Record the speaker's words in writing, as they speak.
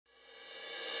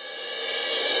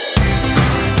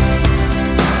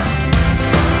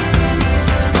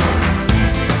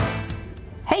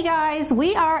guys,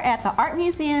 we are at the Art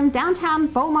Museum downtown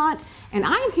Beaumont, and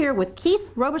I am here with Keith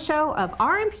Robichaux of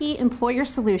R&P Employer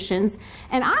Solutions.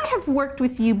 And I have worked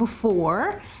with you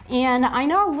before, and I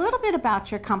know a little bit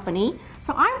about your company,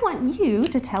 so I want you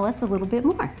to tell us a little bit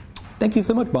more. Thank you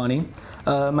so much, Bonnie.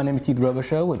 My name is Keith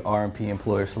Robichaux with R&P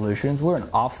Employer Solutions. We're an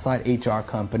off-site HR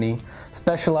company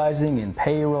specializing in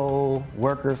payroll,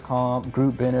 workers' comp,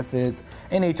 group benefits,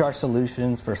 and HR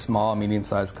solutions for small,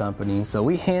 medium-sized companies. So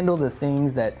we handle the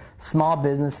things that small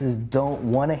businesses don't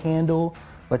want to handle,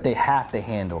 but they have to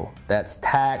handle. That's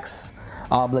tax,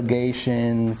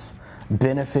 obligations,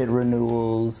 benefit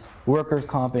renewals, workers'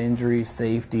 comp injury,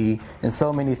 safety, and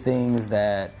so many things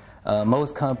that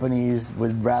most companies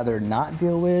would rather not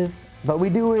deal with, but we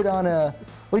do it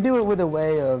with a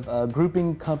way of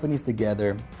grouping companies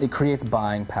together. It creates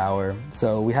buying power.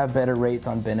 So we have better rates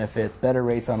on benefits, better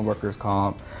rates on workers'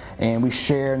 comp, and we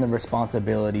share in the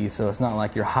responsibility. So it's not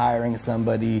like you're hiring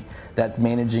somebody that's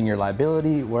managing your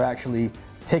liability. We're actually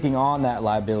taking on that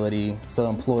liability so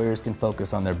employers can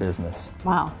focus on their business.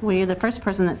 Wow, well, you're the first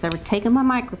person that's ever taken my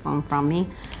microphone from me.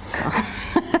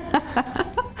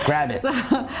 Grab it. So,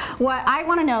 what I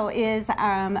want to know is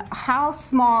how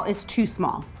small is too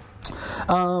small?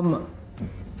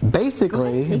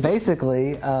 Basically,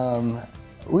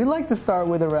 we like to start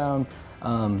with around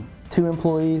 2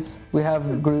 employees. We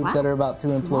have groups that are about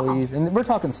 2 employees, and we're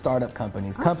talking startup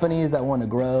companies, companies that want to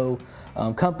grow,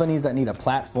 companies that need a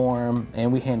platform,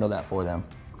 and we handle that for them.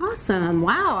 Awesome.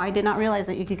 Wow, I did not realize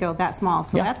that you could go that small,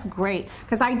 so that's great.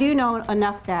 Because I do know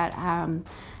enough that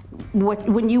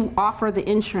when you offer the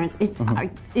insurance,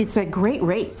 it's at great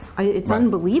rates. It's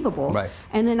unbelievable. Right.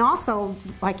 And then also,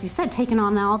 like you said, taking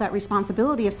on all that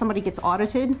responsibility. If somebody gets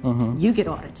audited, you get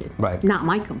audited. Right. Not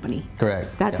my company.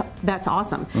 Correct. That's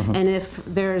awesome. And if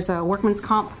there's a workman's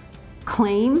comp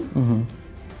claim,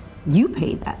 you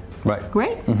pay that. Right.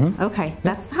 Great. Okay.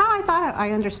 That's how I thought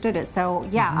I understood it. So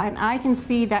yeah, I can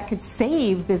see that could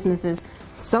save businesses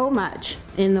so much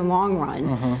in the long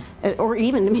run, or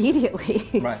even immediately.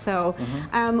 Right. So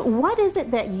what is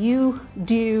it that you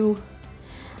do?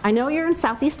 I know you're in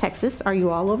Southeast Texas. Are you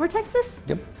all over Texas?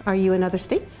 Yep. Are you in other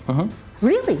states?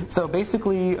 Really? So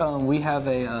basically, we have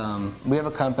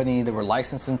a company that we're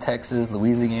licensed in Texas,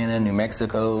 Louisiana, New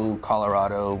Mexico,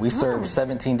 Colorado. We serve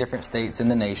 17 different states in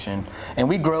the nation, and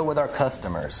we grow with our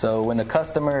customers. So when a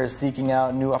customer is seeking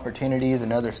out new opportunities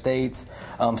in other states,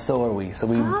 so are we. So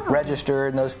we register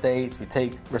in those states. We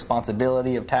take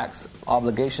responsibility of tax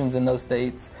obligations in those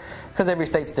states, because every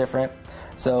state's different.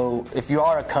 So if you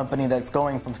are a company that's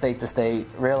going from state to state,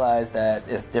 realize that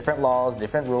it's different laws,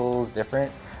 different rules,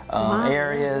 different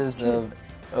areas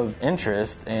of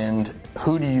interest, and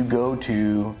who do you go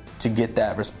to get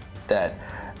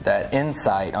that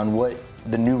insight on what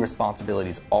the new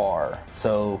responsibilities are.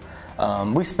 So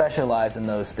we specialize in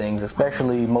those things,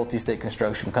 especially multi-state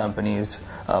construction companies,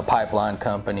 pipeline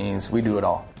companies. We do it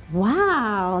all.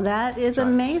 Wow, that is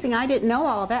amazing. I didn't know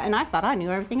all that, and I thought I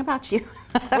knew everything about you.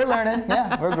 We're learning.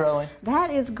 Yeah, we're growing.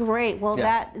 That is great. Well,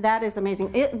 that is amazing.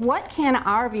 What can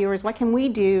our viewers, what can we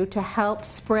do to help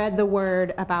spread the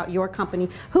word about your company?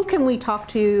 Who can we talk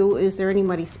to? Is there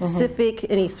anybody specific,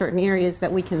 any certain areas that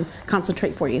we can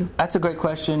concentrate for you? That's a great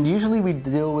question. Usually we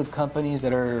deal with companies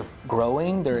that are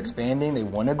growing, they're expanding, they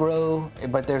want to grow,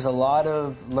 but there's a lot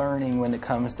of learning when it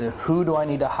comes to who do I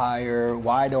need to hire,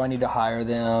 why do I need to hire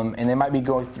them, and they might be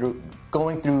going through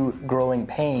growing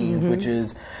pains, which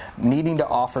is needing to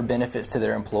offer benefits to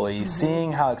their employees,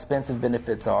 seeing how expensive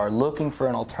benefits are, looking for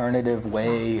an alternative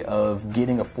way of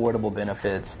getting affordable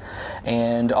benefits,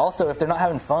 and also if they're not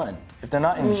having fun, if they're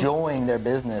not enjoying their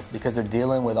business because they're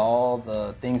dealing with all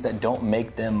the things that don't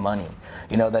make them money,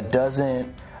 that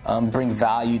doesn't bring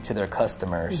value to their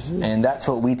customers. And that's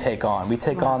what we take on. We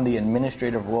take on the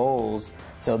administrative roles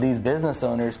so these business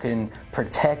owners can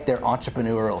protect their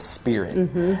entrepreneurial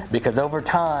spirit. Because over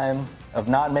time of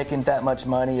not making that much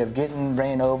money, of getting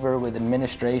ran over with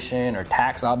administration or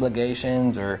tax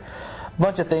obligations or a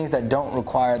bunch of things that don't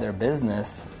require their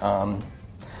business,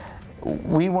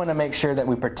 we want to make sure that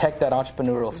we protect that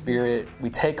entrepreneurial spirit.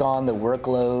 We take on the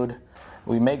workload.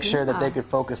 We make sure that they could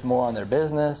focus more on their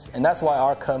business, and that's why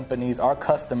our companies, our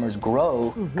customers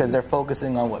grow, because they're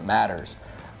focusing on what matters,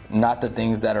 not the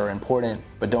things that are important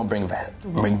but don't bring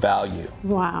value.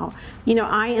 Wow.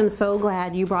 I am so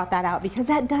glad you brought that out, because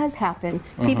that does happen.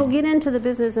 People get into the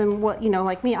business and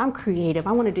like me, I'm creative.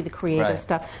 I want to do the creative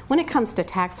stuff. When it comes to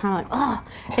tax time, I'm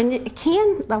like,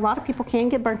 and a lot of people can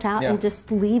get burnt out and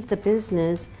just leave the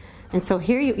business. And so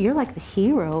here you're like the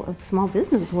hero of the small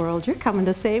business world. You're coming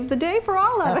to save the day for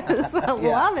all of us. I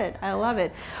love it. I love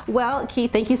it. Well,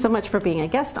 Keith, thank you so much for being a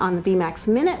guest on the BMAX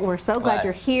Minute. We're so glad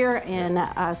you're here.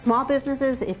 And small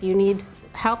businesses, if you need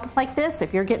help like this,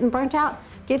 if you're getting burnt out,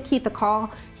 give Keith a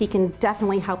call. He can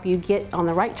definitely help you get on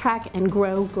the right track and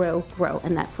grow, grow, grow.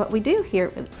 And that's what we do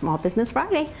here at Small Business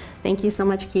Friday. Thank you so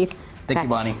much, Keith. Thank you,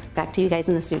 Bonnie. Back to you guys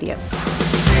in the studio.